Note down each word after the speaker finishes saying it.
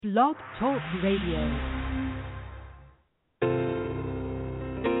Blog Talk Radio.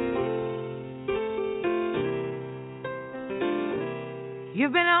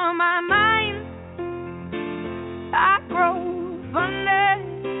 You've been on my mind. I grow fonder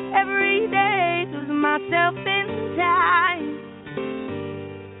every day, losing myself in time.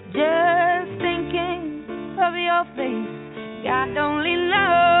 Just thinking of your face, God only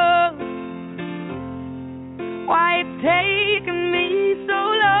knows why it's taken me so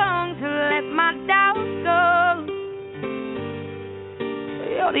long to let my doubts go.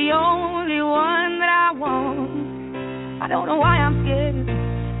 You're the only one that I want. I don't know why I'm scared.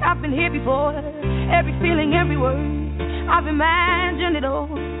 I've been here before. Every feeling, every word, I've imagined it all.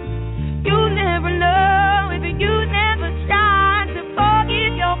 You never know if you never try to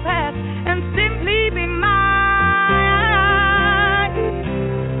forgive your past and simply be mine.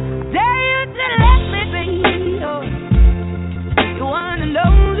 Dare you to let me be the one and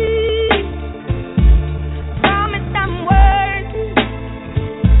only. Promise I'm worthy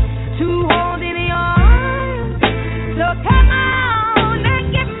to hold in your arms. So come on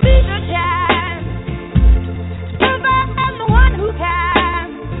and give me the chance. 'Cause I'm the one who can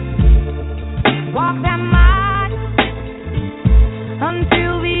walk that mile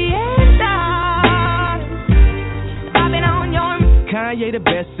until the end starts. I've been on your Kanye the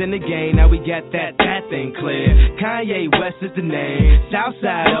best in the game, now we got that thing clear. Kanye West is the name,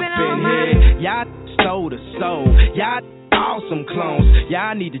 Southside up in here. Y'all stole the soul, y'all awesome clones.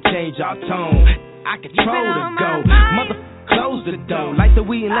 Y'all need to change y'all tone. I control the go, mother close the door, like the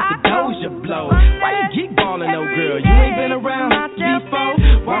weed and let the doja blow. Why you geek ballin', oh girl? You ain't been around before.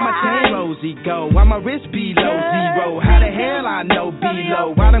 Why my chain rosy go? Why my wrist be low zero? How the hell I know below?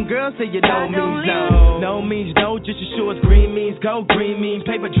 Why them girls say you know means no? No means no, just as sure as green means go. Green means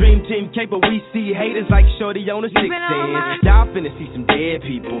paper, dream team caper. We see haters like shorty on the 16. Y'all finna see some dead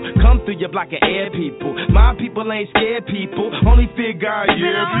people come through your block of air people. My people ain't scared people, only fear God,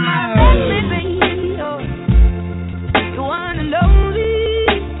 yeah. The one and only.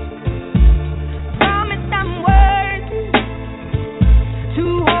 Promise I'm worthy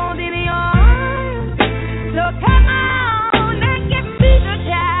to hold in your arms. So come on and give me the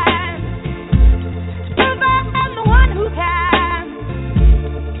chance. 'Cause I'm the one who can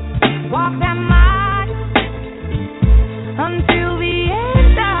walk that mile until the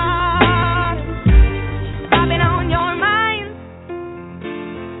end starts. I've been on your mind.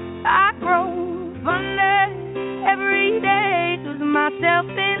 I grow fonder every day, losing myself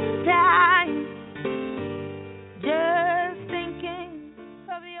in time. Just thinking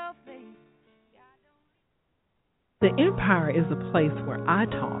of your face. The Empire is a place where I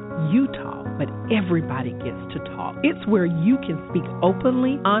talk, you talk, but everybody gets to talk. It's where you can speak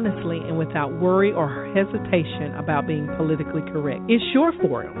openly, honestly, and without worry or hesitation about being politically correct. It's your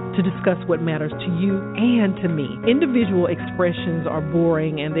forum to discuss what matters to you and to me. Individual expressions are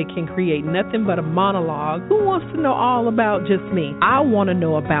boring and they can create nothing but a monologue. Who wants to know all about just me? I want to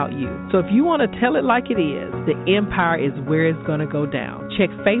know about you. So if you want to tell it like it is, the Empire is where it's going to go down. Check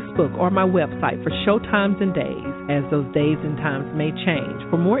Facebook or my website for show times and days, as those days and times may change.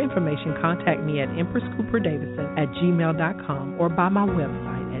 For more information, contact me at empresscooperdavidson@gmail.com or by my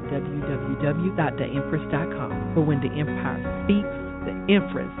website at www.theempress.com. For when the Empire speaks, the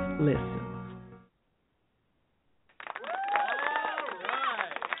Empress listens.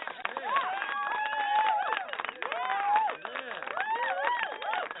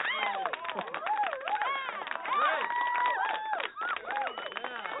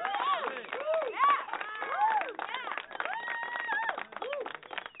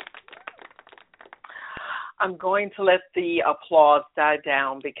 I'm going to let the applause die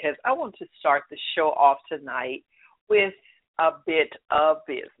down because I want to start the show off tonight with a bit of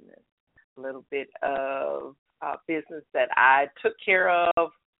business, a little bit of business that I took care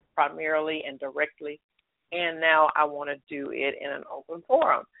of primarily and directly, and now I want to do it in an open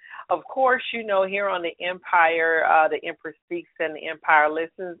forum. Of course, you know, here on the Empire, the Empress Speaks and the Empire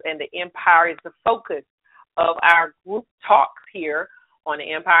Listens, and the Empire is the focus of our group talks here on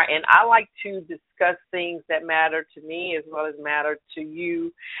the Empire, and I like to discuss things that matter to me as well as matter to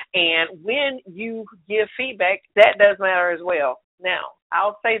you. And when you give feedback, that does matter as well. Now,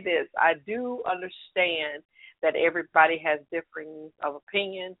 I'll say this. I do understand that everybody has differing of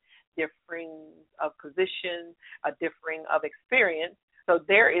opinion, differing of position, a differing of experience. So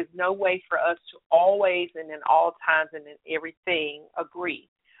there is no way for us to always and in all times and in everything agree.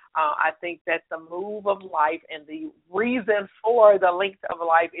 I think that the move of life and the reason for the length of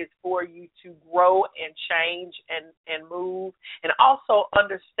life is for you to grow and change and move, and also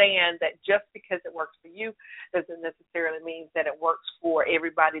understand that just because it works for you doesn't necessarily mean that it works for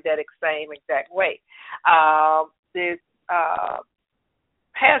everybody that same exact way. This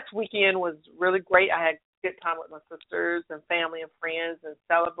past weekend was really great. I had a good time with my sisters and family and friends and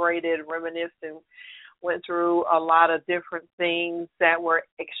celebrated, reminisced, and went through a lot of different things that were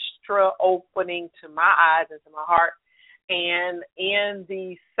extra opening to my eyes and to my heart. And in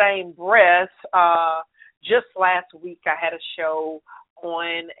the same breath, just last week I had a show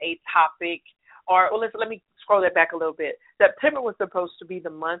on a topic, let me scroll that back a little bit. September was supposed to be the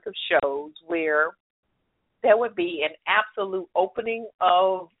month of shows where there would be an absolute opening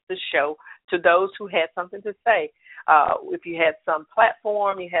of the show to those who had something to say. If you had some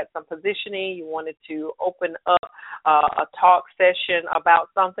platform, you had some positioning, you wanted to open up a talk session about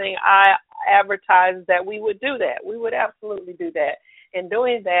something, I advertised that we would do that. We would absolutely do that. In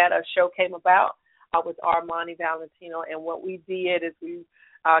doing that, a show came about with Armani Valentino, and what we did is we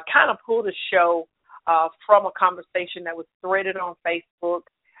kind of pulled a show from a conversation that was threaded on Facebook.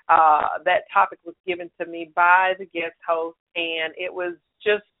 That topic was given to me by the guest host, and it was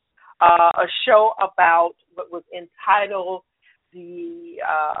just a show about what was entitled The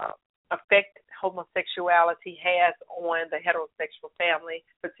Effect Homosexuality Has on the Heterosexual Family,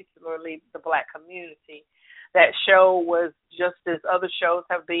 particularly the Black community. That show was just as other shows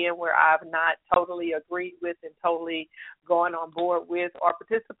have been, where I've not totally agreed with and totally gone on board with or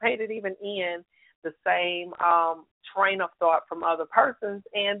participated even in the same train of thought from other persons,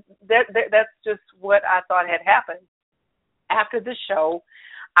 and that's just what I thought had happened. After the show,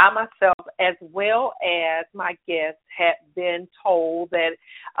 I myself, as well as my guests, had been told that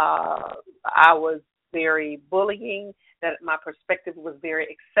I was very bullying, that my perspective was very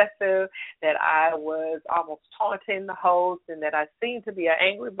excessive, that I was almost taunting the host, and that I seemed to be an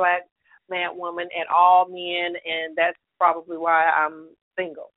angry Black mad woman at all men, and that's probably why I'm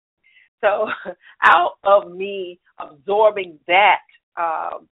single. So out of me absorbing that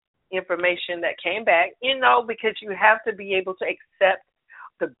information that came back, because you have to be able to accept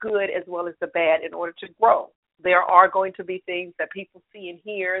the good as well as the bad in order to grow. There are going to be things that people see and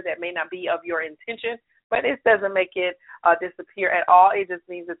hear that may not be of your intention, but it doesn't make it disappear at all. It just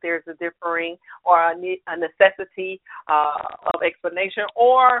means that there's a differing or a necessity of explanation,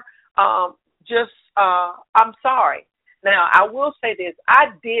 or I'm sorry. Now, I will say this.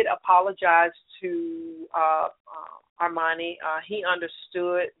 I did apologize to Armani. He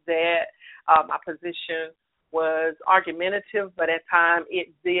understood that my position was argumentative, but at times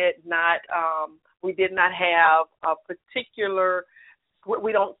it did not, we did not have a particular,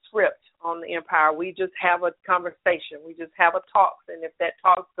 we don't script on the Empire. We just have a conversation. We just have a talk. And if that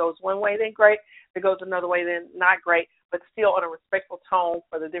talk goes one way, then great. If it goes another way, then not great, but still on a respectful tone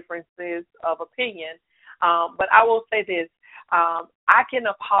for the differences of opinion. But I will say this. I can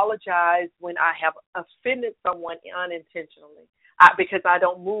apologize when I have offended someone unintentionally because I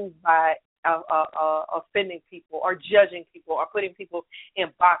don't move by offending people or judging people or putting people in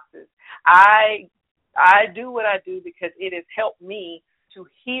boxes. I do what I do because it has helped me to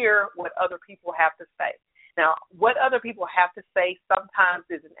hear what other people have to say. Now, what other people have to say sometimes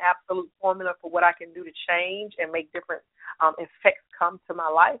is an absolute formula for what I can do to change and make different effects come to my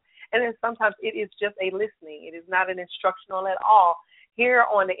life. And then sometimes it is just a listening. It is not an instructional at all. Here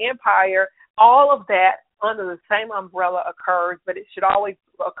on the Empire, all of that under the same umbrella occurs, but it should always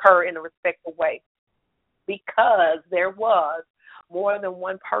occur in a respectful way, because there was more than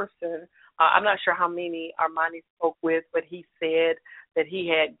one person. I'm not sure how many Armani spoke with, but he said that he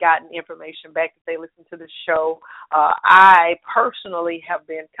had gotten information back that they listened to the show. I personally have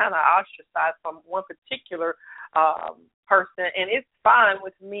been kind of ostracized from one particular person, and it's fine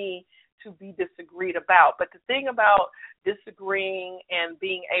with me to be disagreed about. But the thing about disagreeing and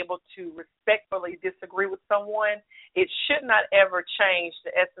being able to respectfully disagree with someone, it should not ever change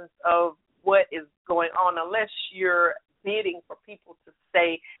the essence of what is going on unless you're bidding for people to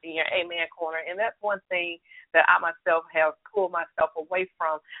stay in your amen corner. And that's one thing that I myself have pulled myself away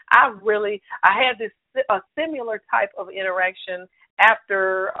from. I had a similar type of interaction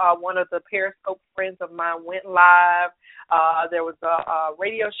after one of the Periscope friends of mine went live. There was a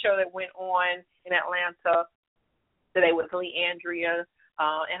radio show that went on in Atlanta today with Lee Andrea,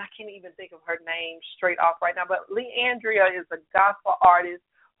 and I can't even think of her name straight off right now, but Lee Andrea is a gospel artist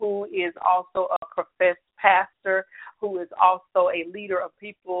who is also a professed pastor, who is also a leader of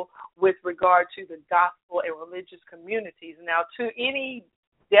people with regard to the gospel and religious communities. Now, to any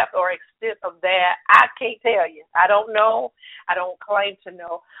depth or extent of that, I can't tell you. I don't know. I don't claim to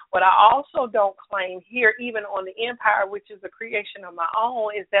know. What I also don't claim here, even on the Empire, which is a creation of my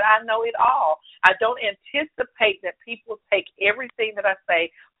own, is that I know it all. I don't anticipate that people take everything that I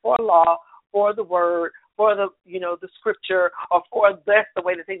say for law, for the word, for the the scripture, or for that's the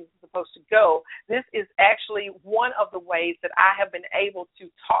way that things are supposed to go. This is actually one of the ways that I have been able to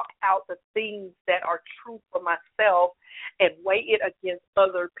talk out the things that are true for myself and weigh it against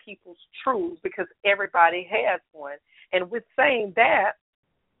other people's truths, because everybody has one. And with saying that,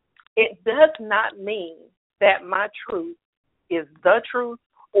 it does not mean that my truth is the truth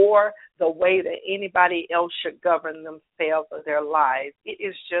or the way that anybody else should govern themselves or their lives. It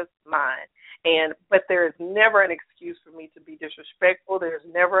is just mine. But there is never an excuse for me to be disrespectful. There's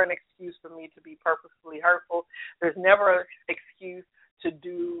never an excuse for me to be purposefully hurtful. There's never an excuse to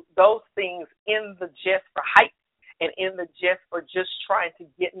do those things in the jest for hype and in the jest for just trying to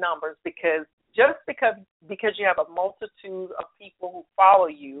get numbers, because you have a multitude of people who follow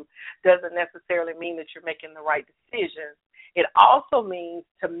you doesn't necessarily mean that you're making the right decisions. It also means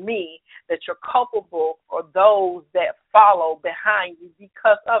to me that you're culpable for those that follow behind you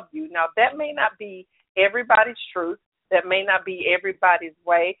because of you. Now, that may not be everybody's truth. That may not be everybody's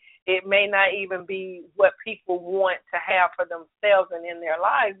way. It may not even be what people want to have for themselves and in their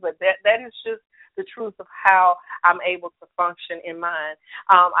lives, but that is just the truth of how I'm able to function in mine.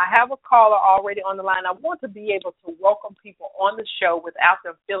 I have a caller already on the line. I want to be able to welcome people on the show without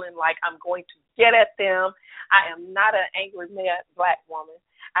them feeling like I'm going to get at them. I am not an angry mad black woman.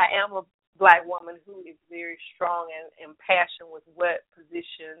 I am a black woman who is very strong and impassioned with what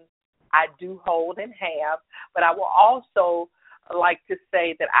position I do hold and have. But I will also like to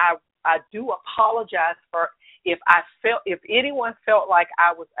say that I do apologize for if anyone felt like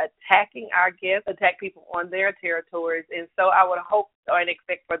I was attacking our guests, attack people on their territories, and so I would hope and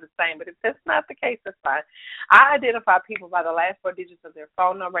expect for the same. But if that's not the case, that's fine. I identify people by the last 4 digits of their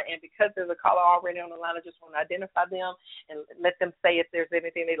phone number, and because there's a caller already on the line, I just want to identify them and let them say if there's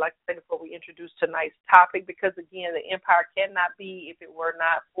anything they'd like to say before we introduce tonight's topic, because, again, the Empire cannot be if it were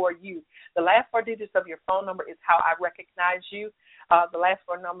not for you. The last 4 digits of your phone number is how I recognize you. The last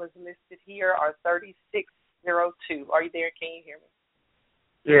 4 numbers listed here are 3602. Are you there? Can you hear me?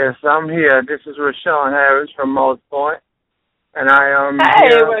 Yes, I'm here. This is Rashawn Harris from Moss Point, and I am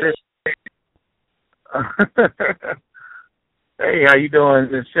here. Hey, how you doing?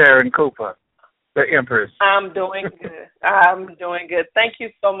 This is Sharon Cooper, the Empress. I'm doing good. Thank you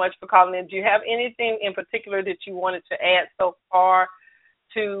so much for calling in. Do you have anything in particular that you wanted to add so far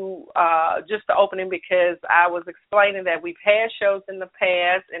to just the opening? Because I was explaining that we've had shows in the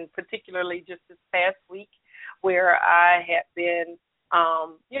past, and particularly just this past week, where I have been,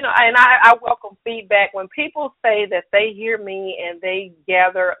 and I welcome feedback. When people say that they hear me and they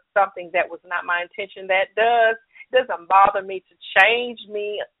gather something that was not my intention, doesn't bother me to change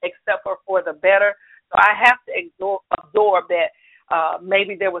me except for the better. So I have to absorb that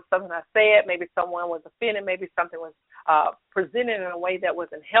maybe there was something I said, maybe someone was offended, maybe something was presented in a way that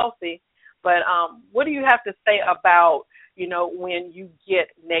wasn't healthy. But what do you have to say about, when you get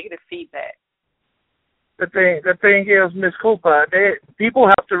negative feedback? The thing is, Ms. Cooper, people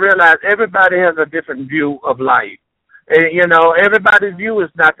have to realize everybody has a different view of life. And, everybody's view is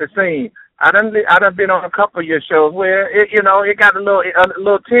not the same. I done been on a couple of your shows where it got a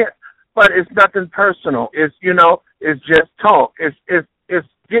little tense, but it's nothing personal. It's it's just talk. It's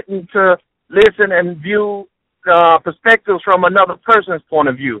getting to listen and view perspectives from another person's point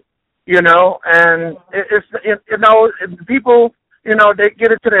of view. And people they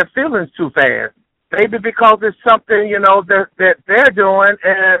get into their feelings too fast. Maybe because it's something, that they're doing,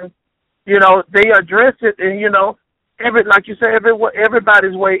 and, they address it, and, like you said,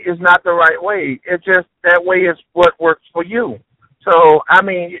 everybody's way is not the right way. It's just that way is what works for you. So, I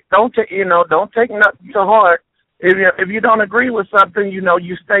mean, don't take nothing to heart. If you don't agree with something, you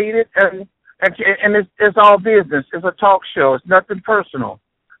state it, and it's all business. It's a talk show. It's nothing personal.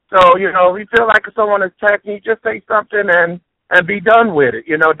 So, if you feel like someone is attacking you, just say something and be done with it.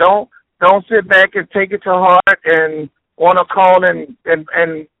 Don't sit back and take it to heart and want to call and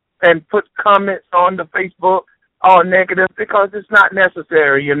put comments on the Facebook all negative, because it's not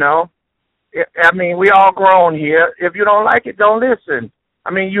necessary, I mean, we all grown here. If you don't like it, don't listen.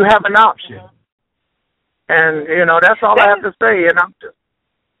 I mean, you have an option. And, that's all I have to say. And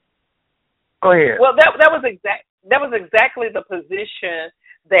go ahead. Well, that was exactly the position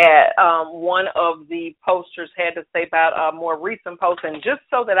that one of the posters had to say about a more recent post. And just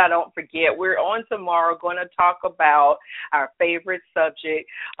so that I don't forget, we're on tomorrow going to talk about our favorite subject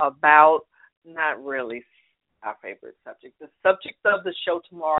about, not really our favorite subject. The subject of the show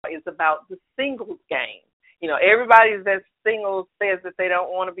tomorrow is about the singles game. You know, everybody that's single says that they don't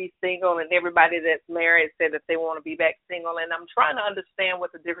want to be single, and everybody that's married said that they want to be back single. And I'm trying to understand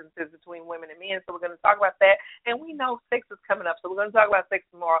what the difference is between women and men, so we're going to talk about that. And we know sex is coming up, so we're going to talk about sex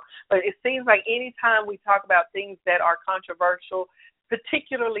tomorrow. But it seems like any time we talk about things that are controversial,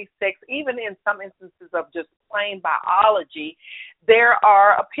 particularly sex, even in some instances of just plain biology, there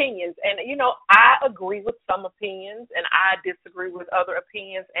are opinions. And, you know, I agree with some opinions and I disagree with other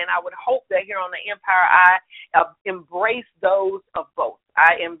opinions. And I would hope that here on the Empire, I embrace those of both.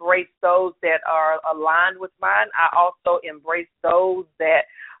 I embrace those that are aligned with mine. I also embrace those that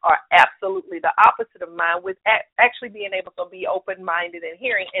are absolutely the opposite of mine, with actually being able to be open-minded and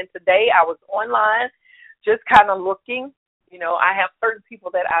hearing. And today I was online just kind of looking. You know, I have certain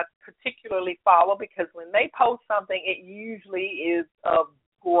people that I particularly follow because when they post something, it usually is of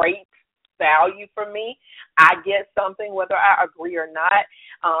great value for me. I get something whether I agree or not.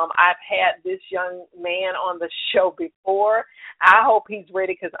 I've had this young man on the show before. I hope he's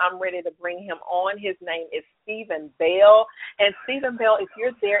ready because I'm ready to bring him on. His name is Stephen Bell. And Stephen Bell, if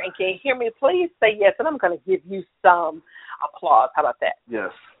you're there and can hear me, please say yes, and I'm going to give you some applause. How about that?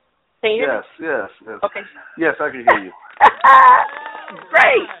 Yes. Can you hear me? Yes. Okay. Yes, I can hear you.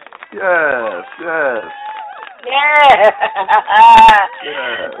 Great. Yes. Yeah.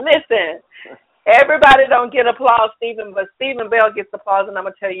 Listen, everybody don't get applause, Stephen, but Stephen Bell gets applause, and I'm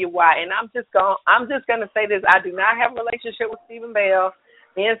gonna tell you why. And I'm just gonna say this: I do not have a relationship with Stephen Bell.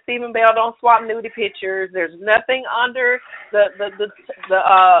 Me and Stephen Bell don't swap nudie pictures. There's nothing under the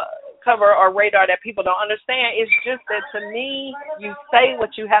cover or radar that people don't understand. It's just that to me, you say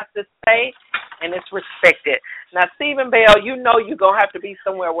what you have to say, and it's respected. Now, Stephen Bell, you know you're going to have to be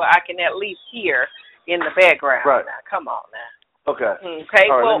somewhere where I can at least hear in the background. Right. Now, come on now. Okay. Okay.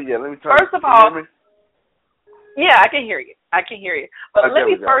 All right, well, let me turn. First of all, hear me? Yeah, I can hear you. But okay, let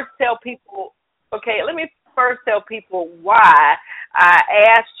me first tell people, why I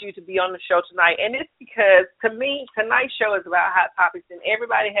asked you to be on the show tonight. And it's because, to me, tonight's show is about hot topics, and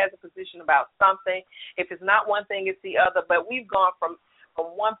everybody has a position about something. If it's not one thing, it's the other. But we've gone from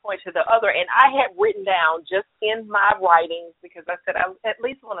one point to the other. And I had written down just in my writings, because I said I at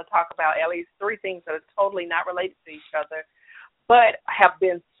least want to talk about at least three things that are totally not related to each other, but have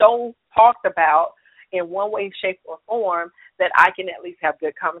been so talked about in one way, shape, or form that I can at least have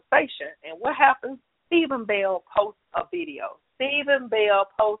good conversation. And what happens? Stephen Bell posts a video. Stephen Bell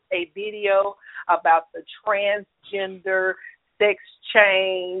posts a video about the transgender, sex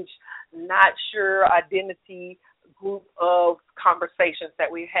change, not sure identity group of conversations that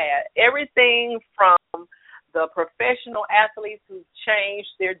we've had. Everything from the professional athletes who've changed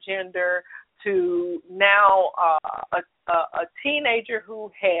their gender to now a teenager who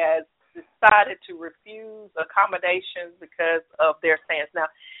has decided to refuse accommodations because of their stance. Now,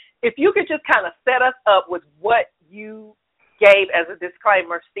 if you could just kind of set us up with what you gave as a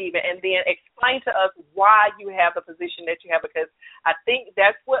disclaimer, Stephen, and then explain to us why you have the position that you have, because I think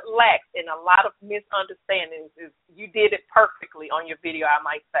that's what lacks in a lot of misunderstandings is you did it perfectly on your video, I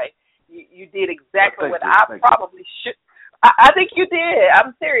might say. You did exactly what I probably should. I think you did.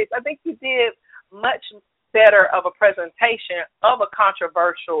 I'm serious. I think you did much better of a presentation of a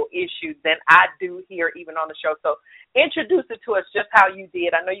controversial issue than I do here even on the show. So introduce it to us just how you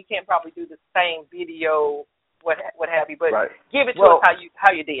did. I know you can't probably do the same video, what have you, but give it to us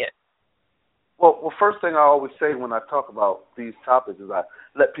how you did. Well, first thing I always say when I talk about these topics is I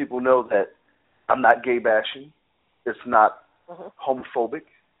let people know that I'm not gay bashing. It's not homophobic.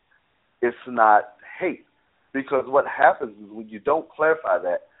 It's not hate. Because what happens is when you don't clarify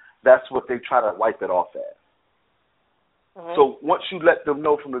that, that's what they try to wipe it off as. So once you let them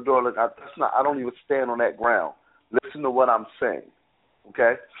know from the door, look, I don't even stand on that ground. Listen to what I'm saying,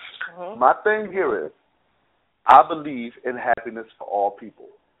 okay? My thing here is I believe in happiness for all people,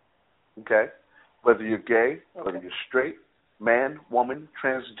 okay? Whether you're gay, whether you're straight, man, woman,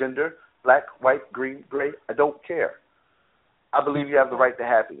 transgender, black, white, green, gray, I don't care. I believe you have the right to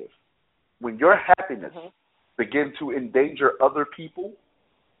happiness. When your happiness begins to endanger other people,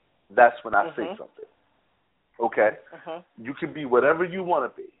 that's when I say something. Okay? You can be whatever you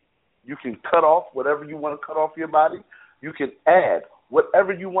want to be. You can cut off whatever you want to cut off your body. You can add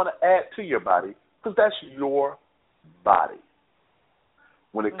whatever you want to add to your body because that's your body.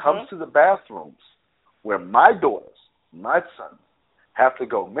 When it comes to the bathrooms where my daughters, my sons have to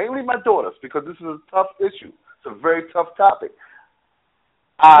go, mainly my daughters because this is a tough issue. It's a very tough topic.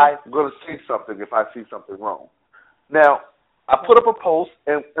 I'm going to say something if I see something wrong. Now, I put up a post,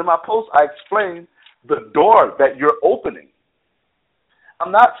 and in my post I explained the door that you're opening.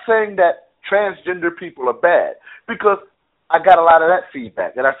 I'm not saying that transgender people are bad, because I got a lot of that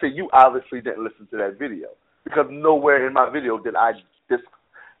feedback. And I said, you obviously didn't listen to that video, because nowhere in my video did I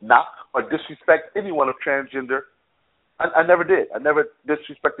knock or disrespect anyone of transgender. I never did. I never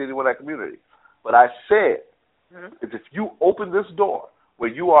disrespected anyone in that community. But I said, is if you open this door where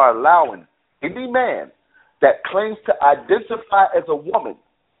you are allowing any man that claims to identify as a woman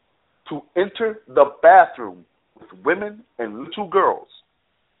to enter the bathroom with women and little girls,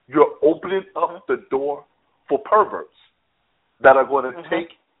 you're opening up the door for perverts that are going to take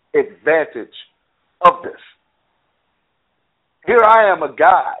advantage of this. Here I am, a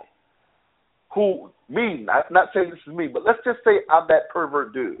guy who, I'm not saying this is me, but let's just say I'm that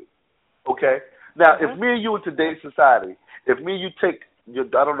pervert dude, okay? Now, if me and you in today's society, if me and you take your,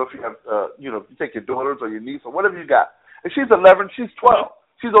 I don't know if you have, if you take your daughters or your niece or whatever you got, and she's 11, she's 12,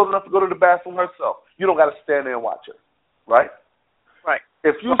 she's old enough to go to the bathroom herself, you don't got to stand there and watch her, right? Right.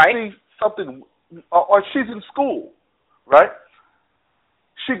 If you see something, or she's in school, right?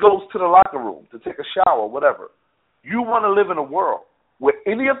 She goes to the locker room to take a shower, whatever. You want to live in a world where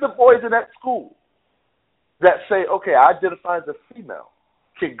any of the boys in that school that say, okay, I identify as a female,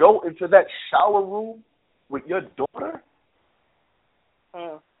 can go into that shower room with your daughter?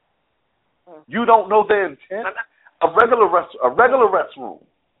 You don't know their intent? A regular restroom.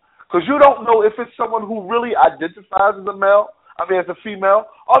 Because you don't know if it's someone who really identifies as as a female,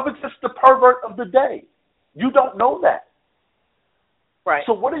 or if it's just the pervert of the day. You don't know that. Right.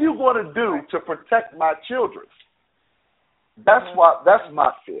 So what are you going to do to protect my children? That's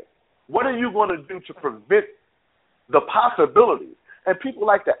my fear. What are you going to do to prevent the possibility? And people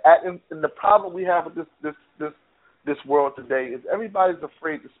like to act, and the problem we have with this world today is everybody's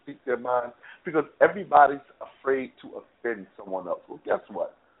afraid to speak their mind because everybody's afraid to offend someone else. Well, guess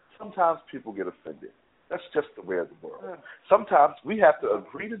what? Sometimes people get offended. That's just the way of the world. Sometimes we have to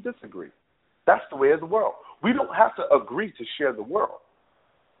agree to disagree. That's the way of the world. We don't have to agree to share the world.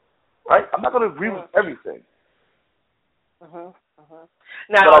 Right? I'm not going to agree with everything.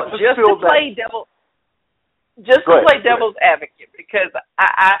 Now, just to play devil's advocate, because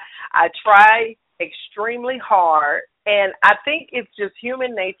I try extremely hard, and I think it's just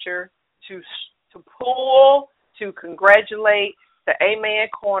human nature to pull, to congratulate, to amen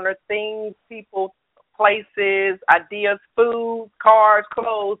corner things, people, places, ideas, food, cars,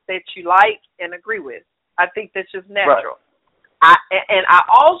 clothes that you like and agree with. I think that's just natural. Right. I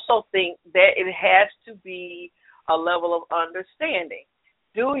also think that it has to be a level of understanding.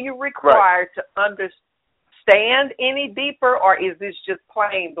 Do you require to understand any deeper, or is this just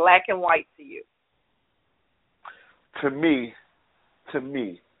plain black and white to you? To me,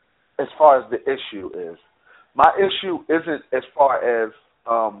 as far as the issue is, my issue isn't as far as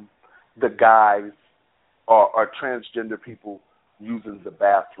the guys or transgender people using the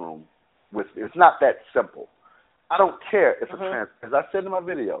bathroom with me. It's not that simple. I don't care if as I said in my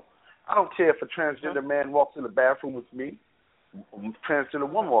video, I don't care if a transgender man walks in the bathroom with me, transgender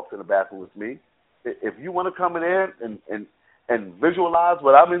woman walks in the bathroom with me. If you want to come in there and visualize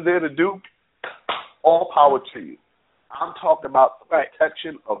what I'm in there to do, all power to you. I'm talking about the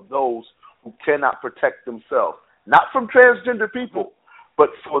protection of those who cannot protect themselves. Not from transgender people, but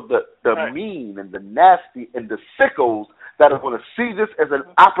for the mean and the nasty and the sickos that are going to see this as an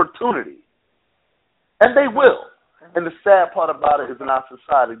opportunity. And they will. And the sad part about it is in our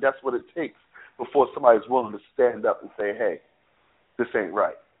society, that's what it takes before somebody's willing to stand up and say, hey, this ain't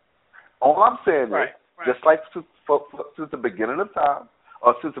right. All I'm saying is, just like since the beginning of time,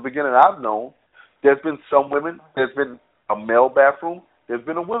 or since the beginning I've known, there's been some women, there's been a male bathroom, there's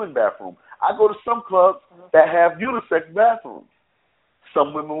been a women bathroom. I go to some clubs that have unisex bathrooms.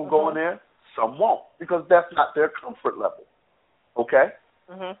 Some women will go in there, some won't, because that's not their comfort level. Okay?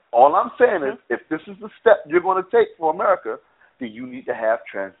 All I'm saying is, if this is the step you're going to take for America, then you need to have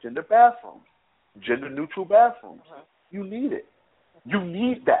transgender bathrooms, gender-neutral bathrooms. You need it. You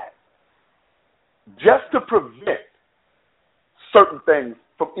need that. Just to prevent certain things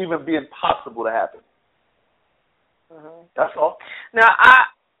from even being possible to happen. That's all. Now,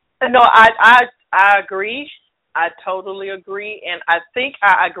 I agree. I totally agree, and I think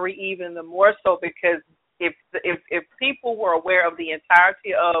I agree even the more so because if people were aware of the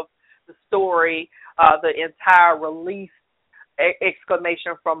entirety of the story, the entire release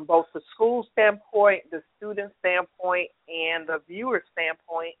exclamation from both the school standpoint, the student standpoint, and the viewer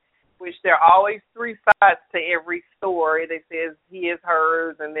standpoint, which there are always three sides to every story. They says his,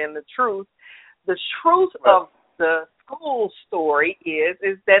 hers, and then the truth. The truth of the school story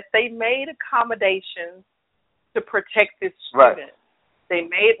is that they made accommodations to protect this student. They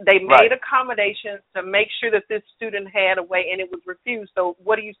made accommodations to make sure that this student had a way, and it was refused. So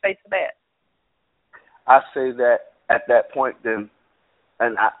what do you say to that? I say that at that point, then,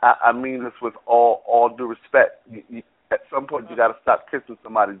 and I mean this with all due respect, at some point you got to stop kissing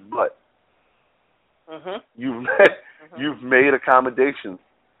somebody's butt. You've made accommodations.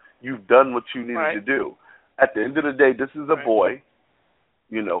 You've done what you needed to do. At the end of the day, this is a boy.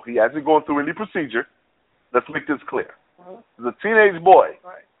 You know, he hasn't gone through any procedure. Let's make this clear. He's a teenage boy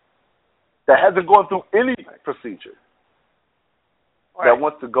that hasn't gone through any procedure that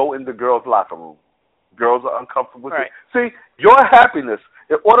wants to go in the girls' locker room. Girls are uncomfortable with it. See, your happiness,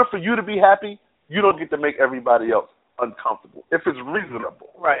 in order for you to be happy, you don't get to make everybody else uncomfortable if it's reasonable.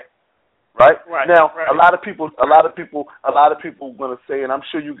 Right. Now, a lot of people going to say, and I'm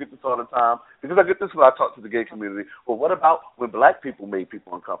sure you get this all the time, because I get this when I talk to the gay community. Well, what about when black people made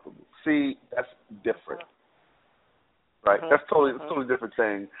people uncomfortable? See, that's different, right? That's totally different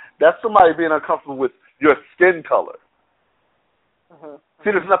thing. That's somebody being uncomfortable with your skin color.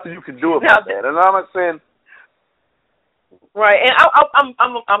 See, there's nothing you can do about that, and I'm not saying. Right, and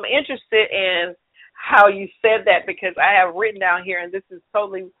I'm interested in how you said that, because I have written down here, and this is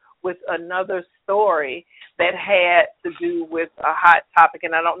totally with another story that had to do with a hot topic,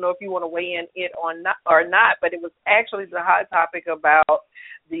 and I don't know if you want to weigh in it or not, but it was actually the hot topic about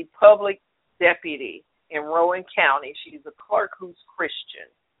the public deputy in Rowan County. She's a clerk who's Christian,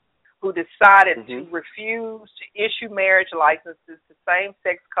 who decided to refuse to issue marriage licenses to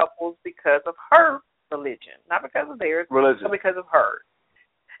same-sex couples because of her religion, not because of theirs, but because of hers.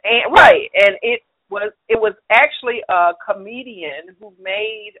 And and it was actually a comedian who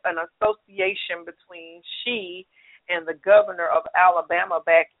made an association between she and the governor of Alabama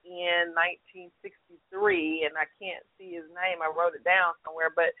back in 1963, and I can't see his name, I wrote it down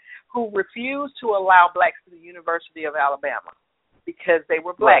somewhere, but who refused to allow blacks to the University of Alabama because they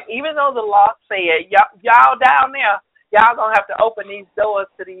were black. Even though the law said, y'all down there, y'all going to have to open these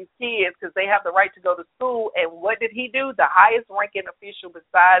doors to these kids because they have the right to go to school. And what did he do? The highest ranking official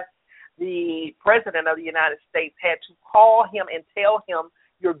besides the president of the United States had to call him and tell him,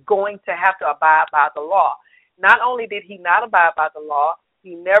 you're going to have to abide by the law. Not only did he not abide by the law,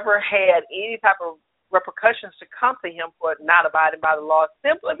 he never had any type of repercussions to come to him for not abiding by the law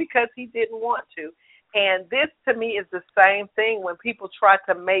simply because he didn't want to. And this, to me, is the same thing when people try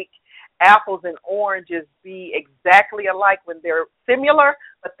to make apples and oranges be exactly alike when they're similar,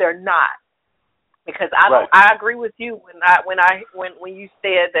 but they're not. Because I agree with you when you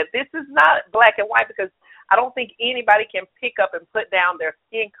said that this is not black and white, because I don't think anybody can pick up and put down their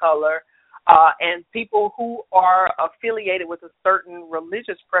skin color, and people who are affiliated with a certain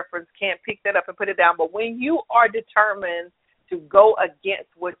religious preference can't pick that up and put it down. But when you are determined to go against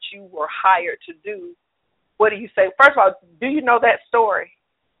what you were hired to do, what do you say? First of all, do you know that story?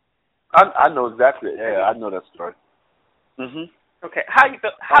 I know exactly. Yeah, I know that story. Okay, how you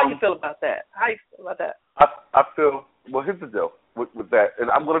feel about that? How you feel about that? I feel, well, here's the deal with that, and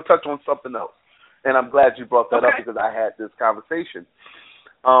I'm going to touch on something else, and I'm glad you brought that up because I had this conversation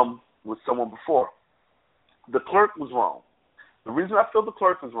with someone before. The clerk was wrong. The reason I feel the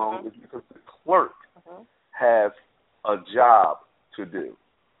clerk was wrong is because the clerk has a job to do,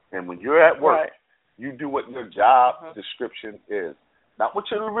 and when you're at work, you do what your job description is, not what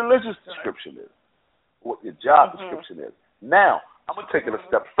your religious description is, what your job description is. Now, I'm gonna take it a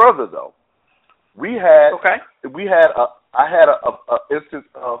step further though. I had a instance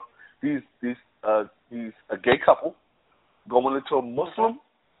of a gay couple going into a Muslim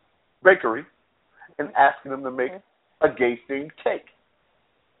bakery and asking them to make a gay themed cake.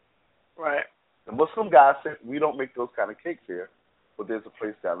 Right. The Muslim guy said, "We don't make those kind of cakes here, but there's a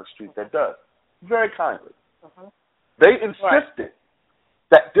place down the street that does." Very kindly. They insisted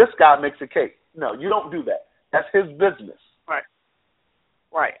that this guy makes a cake. No, you don't do that. That's his business.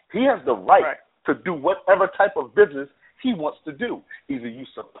 Right. He has the right to do whatever type of business he wants to do. Either you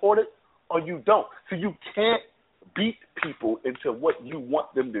support it or you don't. So you can't beat people into what you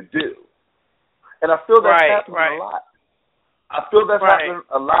want them to do. And I feel that's happening a lot. I feel that's happening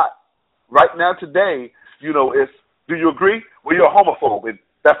a lot. Right now today, it's, do you agree? Well, you're a homophobe, and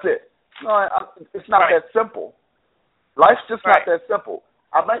that's it. No, it's not that simple. Life's just not that simple.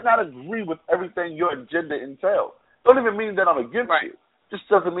 I might not agree with everything your agenda entails. Don't even mean that I'm against you. Just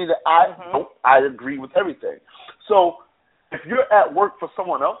doesn't mean that I agree with everything. So if you're at work for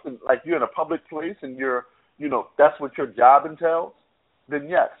someone else, and like you're in a public place and you're, that's what your job entails, then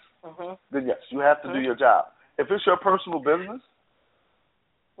yes. Then yes, you have to do your job. If it's your personal business,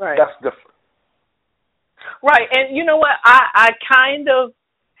 that's different. Right, and you know what? I kind of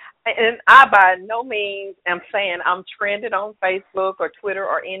and I by no means am saying I'm trending on Facebook or Twitter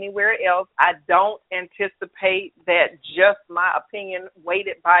or anywhere else. I don't anticipate that just my opinion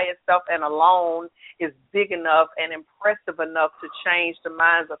weighted by itself and alone is big enough and impressive enough to change the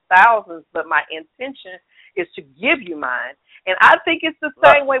minds of thousands, but my intention is to give you mine. And I think it's the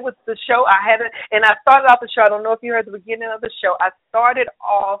same way with the show. And I started off the show. I don't know if you heard the beginning of the show.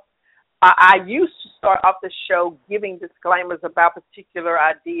 I used to start off the show giving disclaimers about particular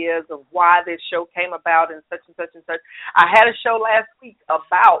ideas of why this show came about and such and such and such. I had a show last week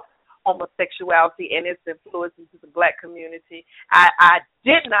about homosexuality and its influence into the black community. I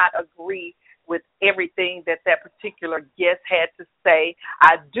did not agree with everything that particular guest had to say.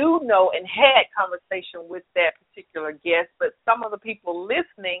 I do know and had conversation with that particular guest, but some of the people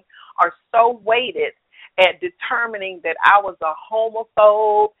listening are so weighted at determining that I was a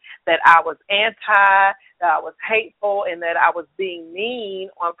homophobe, that I was anti, that I was hateful, and that I was being mean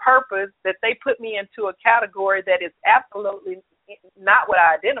on purpose, that they put me into a category that is absolutely not what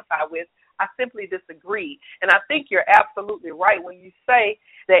I identify with. I simply disagree. And I think you're absolutely right when you say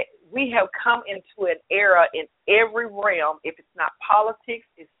that we have come into an era in every realm. If it's not politics,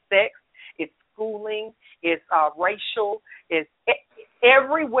 it's sex, it's schooling, it's racial, it's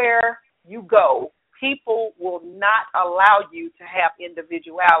everywhere you go. People will not allow you to have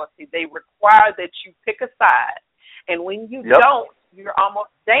individuality. They require that you pick a side. And when you don't, you're almost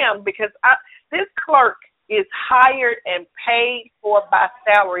damned because this clerk is hired and paid for by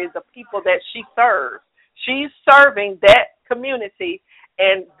salaries of people that she serves. She's serving that community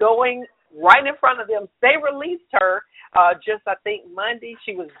and going right in front of them. They released her just, I think, Monday.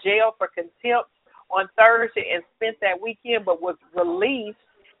 She was jailed for contempt on Thursday and spent that weekend, but was released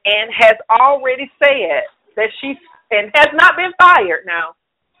and has already said that and has not been fired now.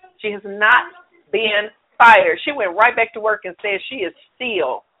 She has not been fired. She went right back to work and said she is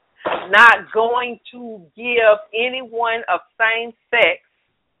still not going to give anyone of same sex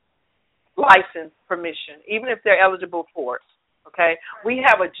license permission, even if they're eligible for it. Okay? We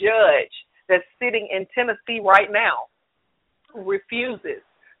have a judge that's sitting in Tennessee right now who refuses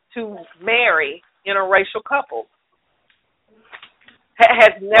to marry interracial couples.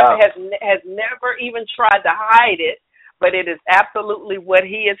 Has never even tried to hide it, but it is absolutely what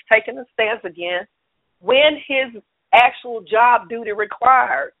he is taking a stance against when his actual job duty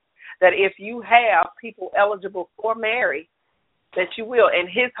requires that if you have people eligible for marriage, that you will. And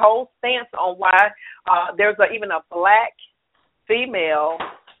his whole stance on why there's even a black female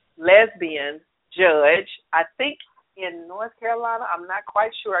lesbian judge, I think in North Carolina, I'm not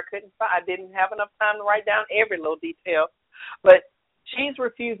quite sure. I didn't have enough time to write down every little detail, but she's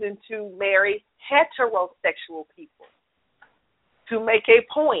refusing to marry heterosexual people to make a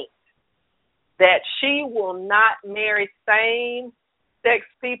point that she will not marry same-sex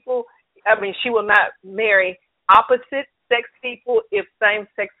people. I mean, she will not marry opposite-sex people if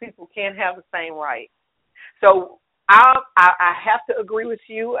same-sex people can't have the same rights. So I have to agree with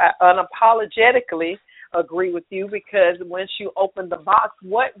you, unapologetically agree with you, because once you open the box,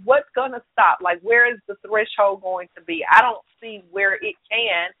 what's going to stop? Like, where is the threshold going to be? I don't see where it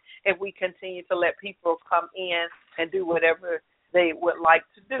can if we continue to let people come in and do whatever they would like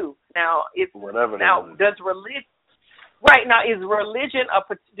to do. Now, does religion, right now, is religion,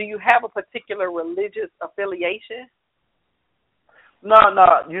 do you have a particular religious affiliation? No,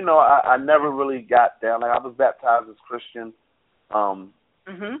 I never really got down. Like, I was baptized as Christian,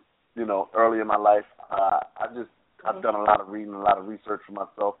 early in my life. I've done a lot of reading, a lot of research for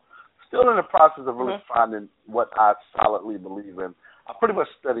myself. Still in the process of really finding what I solidly believe in. I pretty much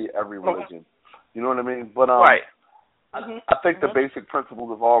study every religion. You know what I mean? But right. I think the basic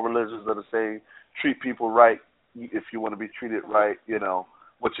principles of all religions are the same. Treat people right if you want to be treated right.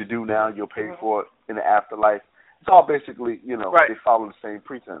 What you do now, you'll pay for it in the afterlife. It's all basically, they follow the same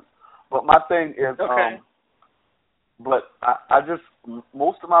pretense. But my thing is, but I just,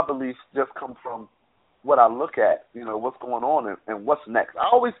 most of my beliefs just come from what I look at, what's going on and what's next. I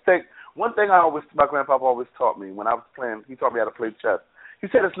always think, one thing my grandpapa always taught me when I was playing, he taught me how to play chess. He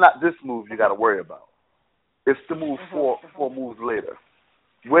said it's not this move you got to worry about. It's the move four moves later.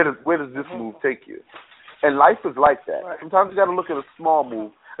 Where does this move take you? And life is like that. Right. Sometimes you got to look at a small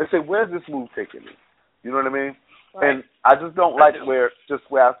move and say, where's this move taking me? You know what I mean? Right. And I just don't like where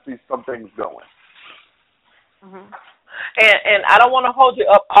I see some things going. And I don't want to hold you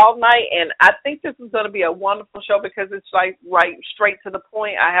up all night, and I think this is going to be a wonderful show because it's like right straight to the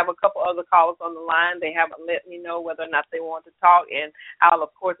point. I have a couple other callers on the line. They haven't let me know whether or not they want to talk, and I'll,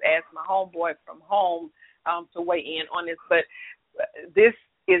 of course, ask my homeboy from home to weigh in on this. But this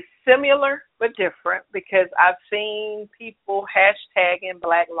is similar but different because I've seen people hashtagging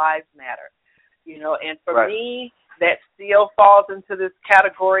Black Lives Matter, and for me, that still falls into this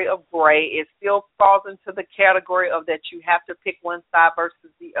category of gray. It still falls into the category of that you have to pick one side versus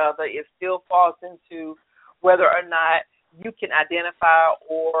the other. It still falls into whether or not you can identify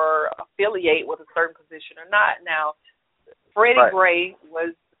or affiliate with a certain position or not. Now, Freddie Gray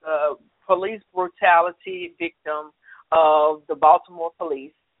was a police brutality victim of the Baltimore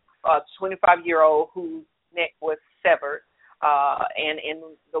police, a 25-year-old whose neck was severed. And in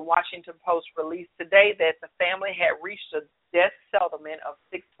the Washington Post released today that the family had reached a death settlement of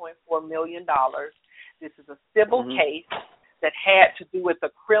 $6.4 million. This is a civil case that had to do with the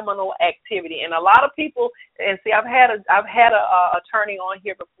criminal activity. And a lot of people, and see, I've had a attorney on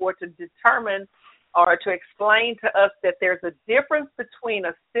here before to determine or to explain to us that there's a difference between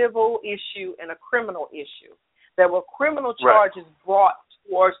a civil issue and a criminal issue. There were criminal charges brought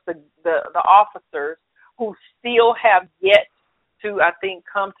towards the officers who still have yet to, I think,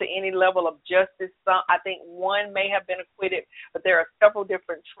 come to any level of justice. I think one may have been acquitted, but there are several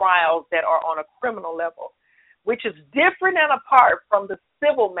different trials that are on a criminal level, which is different and apart from the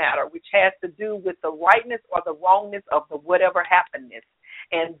civil matter, which has to do with the rightness or the wrongness of the whatever happenedness.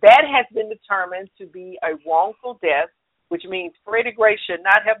 And that has been determined to be a wrongful death, which means Freddie Gray should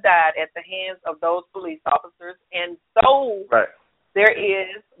not have died at the hands of those police officers. And so there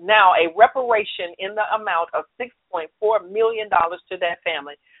is now a reparation in the amount of $6.4 million to that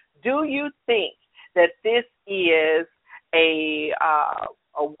family. Do you think that this is a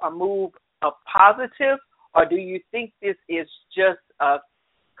move of positive, or do you think this is just a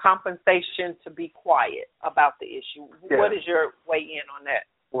compensation to be quiet about the issue? Yeah. What is your weigh in on that?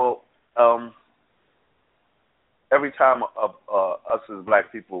 Well, every time us as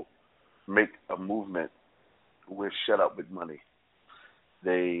black people make a movement, we're shut up with money.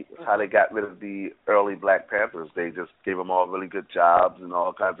 How they got rid of the early Black Panthers. They just gave them all really good jobs and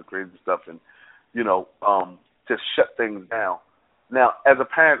all kinds of crazy stuff, and just shut things down. Now, as a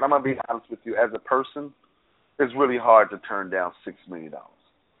parent, I'm gonna be honest with you. As a person, it's really hard to turn down $6 million.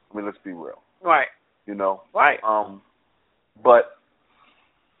 I mean, let's be real. Right. Right. But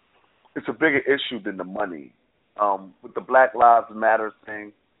it's a bigger issue than the money. With the Black Lives Matter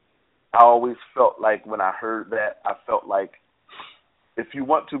thing, I always felt like when I heard that, I felt like if you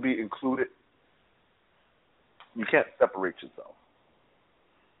want to be included, you can't separate yourself.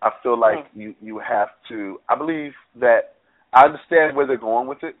 I feel like you have to. I believe that I understand where they're going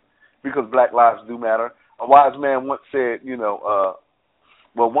with it because Black lives do matter. A wise man once said,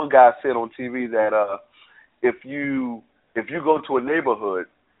 one guy said on TV that if you go to a neighborhood,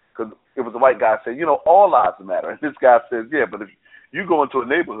 because it was a white guy said, all lives matter. And this guy says, yeah, but if you go into a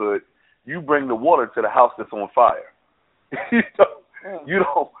neighborhood, you bring the water to the house that's on fire. You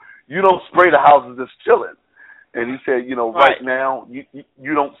don't spray the houses that's chilling. And he said, right now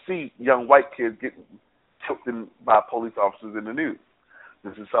you don't see young white kids getting killed by police officers in the news.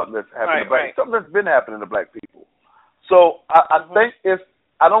 This is something that's happening to black, something that's been happening to black people. So I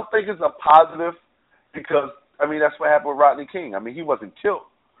don't think it's a positive because that's what happened with Rodney King. He wasn't killed,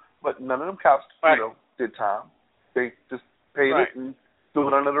 but none of them cops did time. They just paid it and threw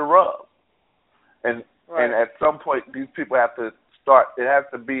it under the rug. And at some point these people have to start. It has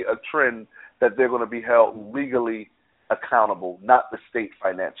to be a trend that they're going to be held legally accountable, not the state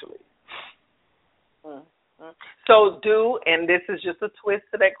financially. So and this is just a twist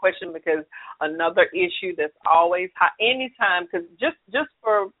to that question because another issue that's always high, anytime, because just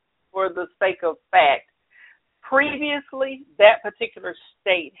for the sake of fact, previously that particular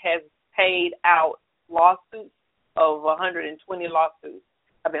state has paid out lawsuits of 120 lawsuits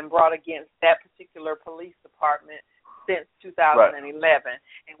have been brought against that particular police department since 2011.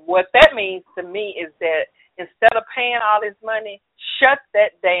 And what that means to me is that instead of paying all this money, shut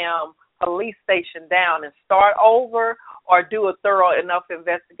that damn police station down and start over or do a thorough enough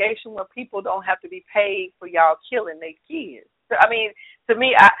investigation where people don't have to be paid for y'all killing their kids. To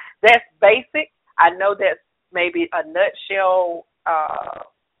me, that's basic. I know that's maybe a nutshell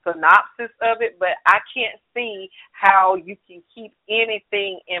synopsis of it, but I can't see how you can keep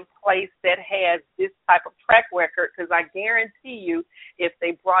anything in place that has this type of track record because I guarantee you if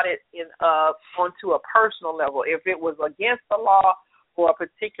they brought it in onto a personal level, if it was against the law for a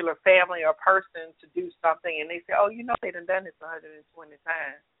particular family or person to do something and they say, they done this 120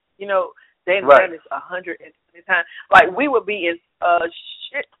 times. They've done this 120 times. Like we would be in a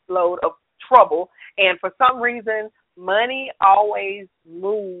shitload of trouble, and for some reason money always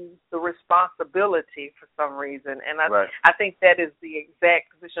moves the responsibility for some reason, and I think that is the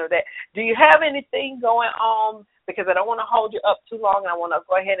exact position of that. Do you have anything going on? Because I don't want to hold you up too long. I want to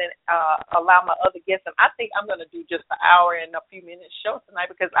go ahead and allow my other guests, and I think I'm going to do just an hour and a few minutes show tonight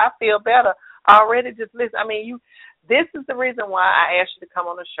because I feel better already just listen. I mean, this is the reason why I asked you to come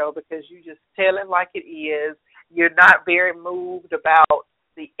on the show, because you just tell it like it is. You're not very moved about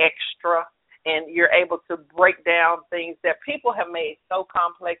the extra, and you're able to break down things that people have made so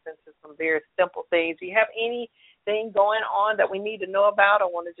complex into some very simple things. Do you have anything going on that we need to know about, or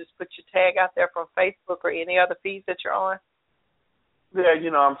want to just put your tag out there from Facebook or any other feeds that you're on? Yeah,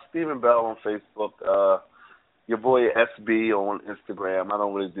 I'm Stephen Bell on Facebook. Your boy SB on Instagram. I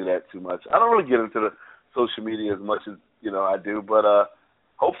don't really do that too much. I don't really get into the social media as much as, I do, but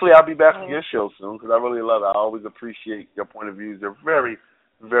hopefully I'll be back on your show soon because I really love it. I always appreciate your point of views. They're very,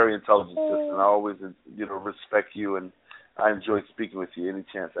 very intelligent, sister, and I always, respect you, and I enjoy speaking with you any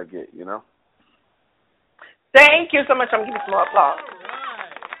chance I get, Thank you so much. I'm giving you some more applause.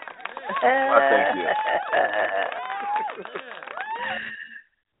 Thank you.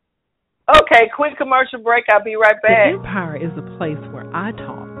 Okay, quick commercial break. I'll be right back. The Empire is a place where I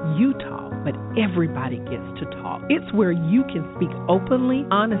talk, you talk, but everybody gets to talk. It's where you can speak openly,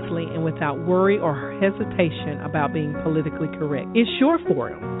 honestly, and without worry or hesitation about being politically correct. It's your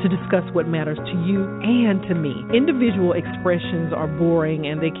forum to discuss what matters to you and to me. Individual expressions are boring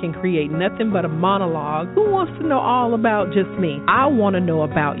and they can create nothing but a monologue. Who wants to know all about just me? I want to know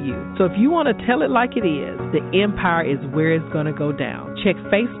about you. So if you want to tell it like it is, the Empire is where it's going to go down. Check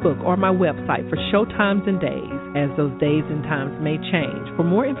Facebook or my website for show times and days, as those days and times may change. For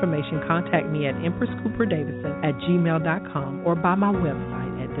more information, contact me at empresscooperdavison@gmail.com or by my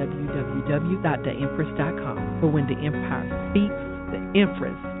website at www.theempress.com. For when the Empire speaks, the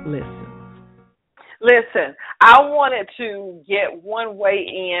Empress listens. Listen, I wanted to get one way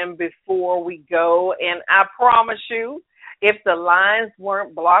in before we go, and I promise you, if the lines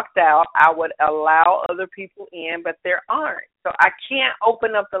weren't blocked out, I would allow other people in, but there aren't. So I can't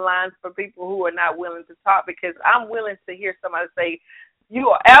open up the lines for people who are not willing to talk, because I'm willing to hear somebody say, you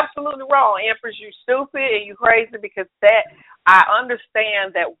are absolutely wrong, Empress, you stupid and you crazy, because that I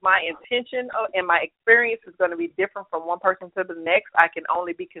understand that my intention and my experience is going to be different from one person to the next. I can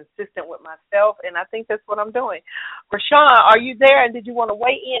only be consistent with myself, and I think that's what I'm doing. Rashawn, are you there, and did you want to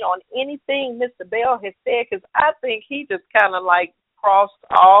weigh in on anything Mr. Bell has said? Because I think he just kind of like crossed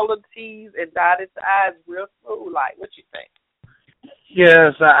all the T's and dotted the I's real smooth. Like, what you think?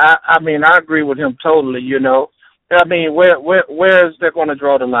 Yes, I mean, I agree with him totally, I mean, where is they going to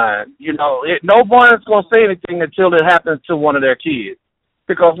draw the line? No one's going to say anything until it happens to one of their kids.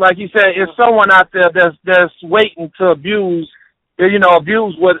 Because, like you said, it's someone out there that's waiting to abuse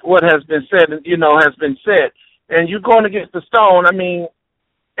what has been said, has been said. And you're going against the stone. I mean,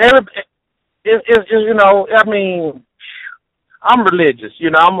 I mean, I'm religious.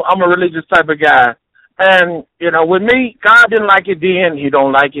 I'm a religious type of guy. And, with me, God didn't like it then. He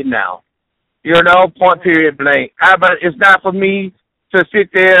don't like it now. Point, period, blank. But it's not for me to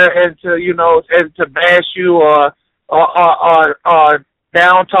sit there and to, and to bash you or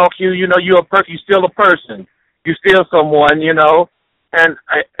down talk you. You're still a person. You're still someone, And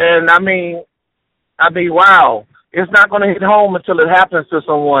I mean, wow. It's not going to hit home until it happens to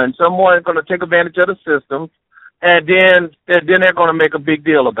someone. Someone's going to take advantage of the system, and then they're going to make a big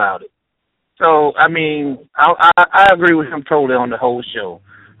deal about it. So, I mean, I agree with him totally on the whole show.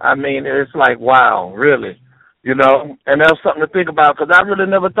 I mean, it's like, wow, really, and that's something to think about, because I really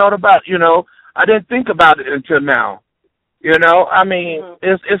never thought about, I didn't think about it until now, I mean,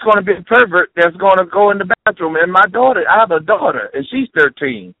 it's going to be a pervert that's going to go in the bathroom, and my daughter, I have a daughter, and she's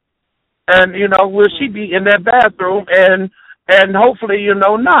 13, and, will she be in that bathroom, and hopefully,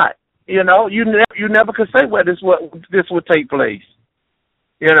 not, you never could say where this would take place,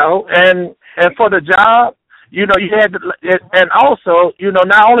 and for the job, you had to, and also,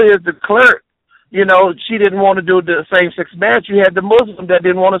 not only is the clerk, she didn't want to do the same-sex marriage, you had the Muslim that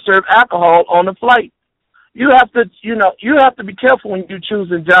didn't want to serve alcohol on the flight. You have to be careful when you're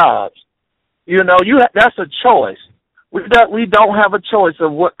choosing jobs. That's a choice. We don't have a choice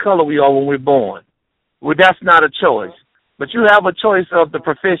of what color we are when we're born. That's not a choice. But you have a choice of the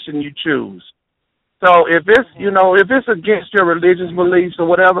profession you choose. So if it's against your religious beliefs or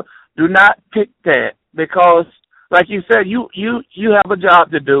whatever, do not pick that. Because, like you said, you have a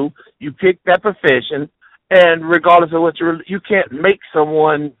job to do. You pick that profession, and regardless of what you can't make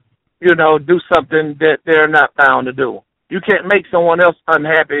someone, do something that they're not bound to do. You can't make someone else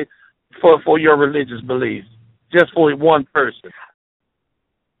unhappy for your religious beliefs, just for one person.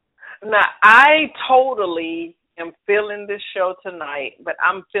 Now, I totally am feeling this show tonight, but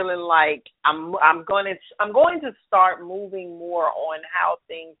I'm feeling like I'm going to start moving more on how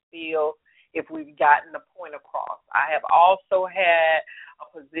things feel if we've gotten the point across. I have also had a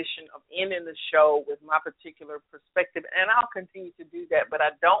position of ending the show with my particular perspective, and I'll continue to do that, but I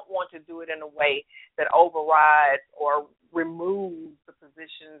don't want to do it in a way that overrides or removes the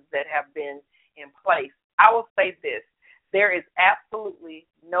positions that have been in place. I will say this. There is absolutely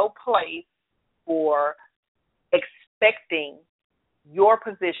no place for expecting your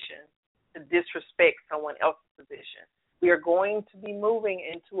position to disrespect someone else's position. We are going to be moving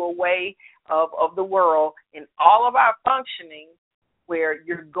into a way of the world in all of our functioning where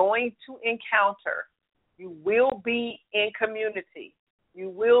you're going to encounter, you will be in community, you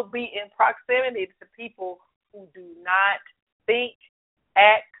will be in proximity to people who do not think,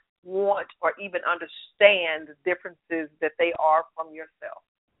 act, want, or even understand the differences that they are from yourself.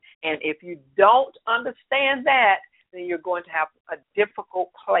 And if you don't understand that, then you're going to have a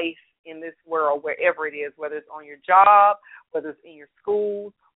difficult place in this world, wherever it is, whether it's on your job, whether it's in your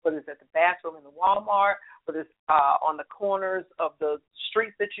schools, whether it's at the bathroom in the Walmart, whether it's on the corners of the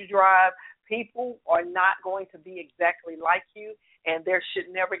streets that you drive. People are not going to be exactly like you, and there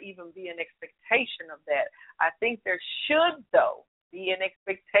should never even be an expectation of that. I think there should, though, be an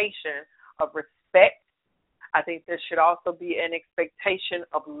expectation of respect. I think there should also be an expectation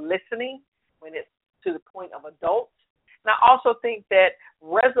of listening when it's to the point of adults. And I also think that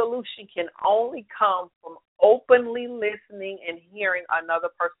resolution can only come from openly listening and hearing another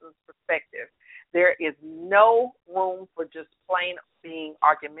person's perspective. There is no room for just plain being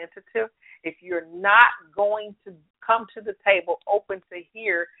argumentative. If you're not going to come to the table open to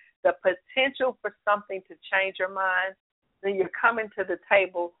hear the potential for something to change your mind, then you're coming to the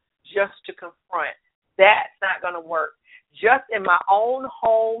table just to confront. That's not going to work. Just in my own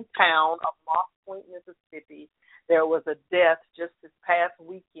hometown of Moss Point, Mississippi, there was a death just this past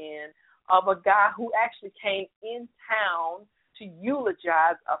weekend of a guy who actually came in town to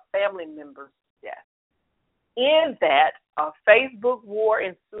eulogize a family member's death. In that, a Facebook war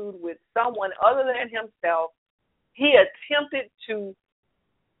ensued with someone other than himself. He attempted to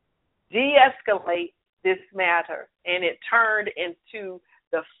de-escalate this matter, and it turned into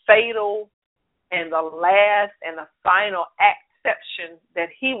the fatal and the last and the final acceptation that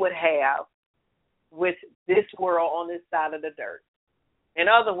he would have with this world on this side of the dirt. In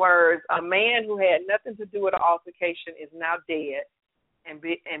other words, a man who had nothing to do with an altercation is now dead and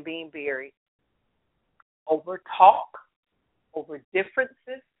being buried over talk, over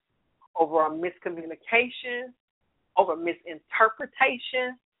differences, over a miscommunication, over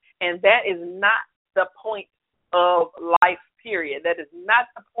misinterpretation, and that is not the point of life, period. That is not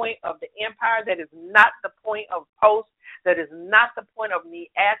the point of the empire. That is not the point of posts. That is not the point of me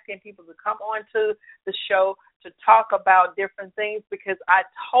asking people to come on to the show to talk about different things, because I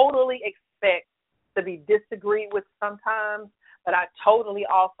totally expect to be disagreed with sometimes, but I totally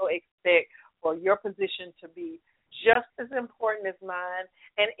also expect for your position to be just as important as mine,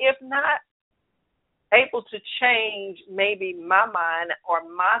 and if not able to change maybe my mind or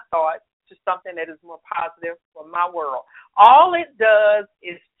my thoughts to something that is more positive for my world. All it does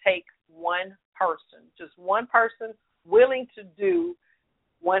is take one person, just one person willing to do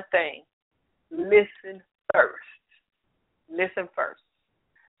one thing. Listen first. Listen first.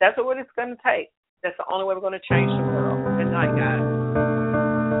 That's what it's going to take. That's the only way we're going to change the world. Good night, guys.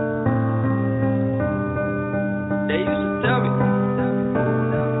 They used to tell me.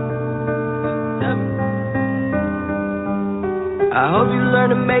 I hope you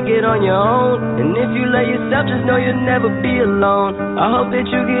learn to make it on your own, and if you let yourself, just know you'll never be alone. I hope that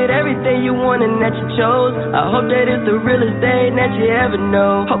you get everything you want and that you chose. I hope that it's the realest thing that you ever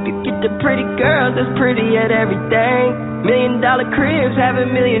know. Hope you get the pretty girls that's pretty at everything. $1 million cribs,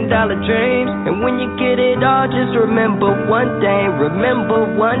 having $1 million dreams. And when you get it all, just remember one thing.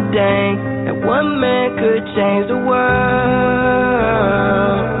 Remember one thing, that one man could change the world.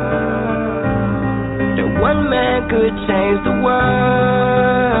 One man could change the world.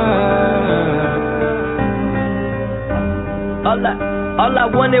 All I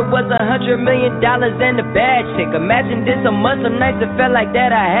wanted was $100 million and a bad chick. Imagine this a month, some nights it felt like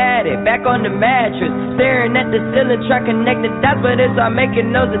that I had it. Back on the mattress, staring at the ceiling, trying to connect the dots, but it's all making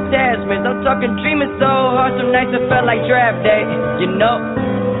those attachments. I'm talking dreaming so hard, some nights it felt like draft day. You know,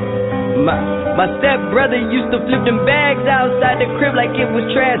 my stepbrother used to flip them bags outside the crib like it was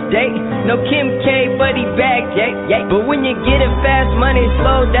trash day. No Kim K, but he bagged, yeah. But when you get it fast money,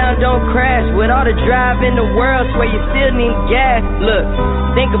 slow down, don't crash. With all the drive in the world, swear you still need gas. Look,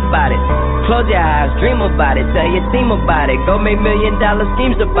 think about it. Close your eyes, dream about it, tell your team about it. Go make $1 million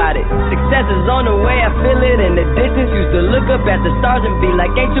schemes about it. Success is on the way, I feel it in the distance. Used to look up at the stars and be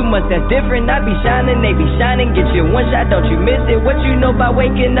like, ain't too much that's different. I be shining, they be shining. Get you one shot, don't you miss it. What you know about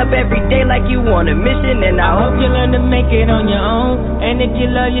waking up every day like you on a mission? And I hope you learn to make it on your own. And if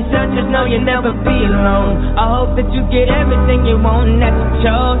you love yourself, just know you'll never be alone. I hope that you get everything you want and that you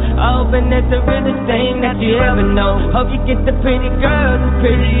chose. I hope and that's the realest thing that you ever know. Hope you get the pretty girls, as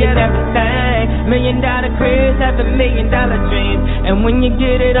pretty as everything. $1 million cribs, having $1 million dreams. And when you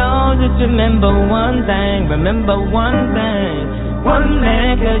get it all, just remember one thing. Remember one thing. One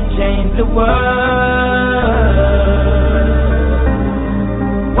man could change the world.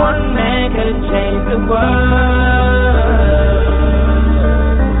 One man could change the world.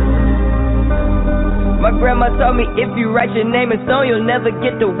 My grandma told me if you write your name in stone, you'll never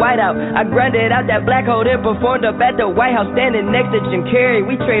get the white out. I grinded out that black hole, then performed up at the White House, standing next to Jim Carrey.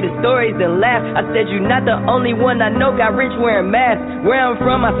 We traded stories and laughed. I said, you're not the only one I know got rich wearing masks. Where I'm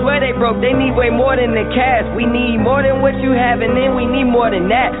from, I swear they broke. They need way more than the cash. We need more than what you have, and then we need more than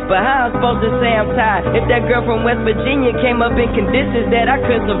that. But how I'm supposed to say I'm tired if that girl from West Virginia came up in conditions that I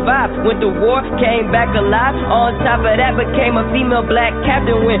couldn't survive? Went to war, came back alive. On top of that, became a female black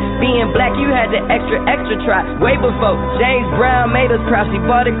captain. When being black, you had the extra try. Way before James Brown made us proud. She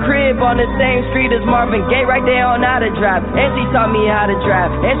bought a crib on the same street as Marvin Gaye, right there on how to drive. And she taught me how to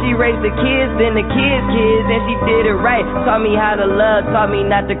drive. And she raised the kids, then the kids, and she did it right. Taught me how to love, taught me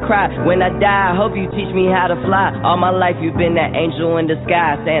not to cry. When I die, I hope you teach me how to fly. All my life you've been that angel in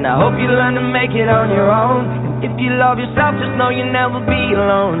disguise, saying I hope you learn to make it on your own. And if you love yourself, just know you'll never be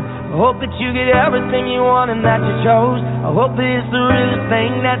alone. I hope that you get everything you want and that you chose. I hope that it's the realest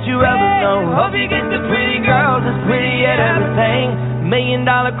thing that you ever know. Hope you get the pretty girls that's pretty at everything. $1 million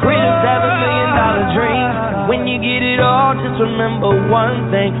cribs, $7 million dreams. When you get it all, just remember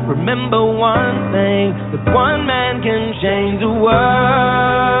one thing. Remember one thing. That one man can change the world.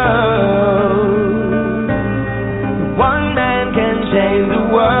 One man can change the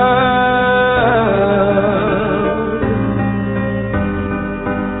world.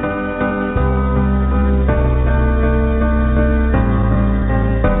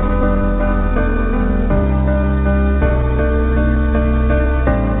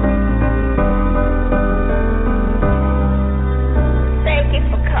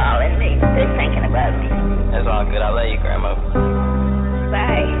 Good. I love you, Grandma.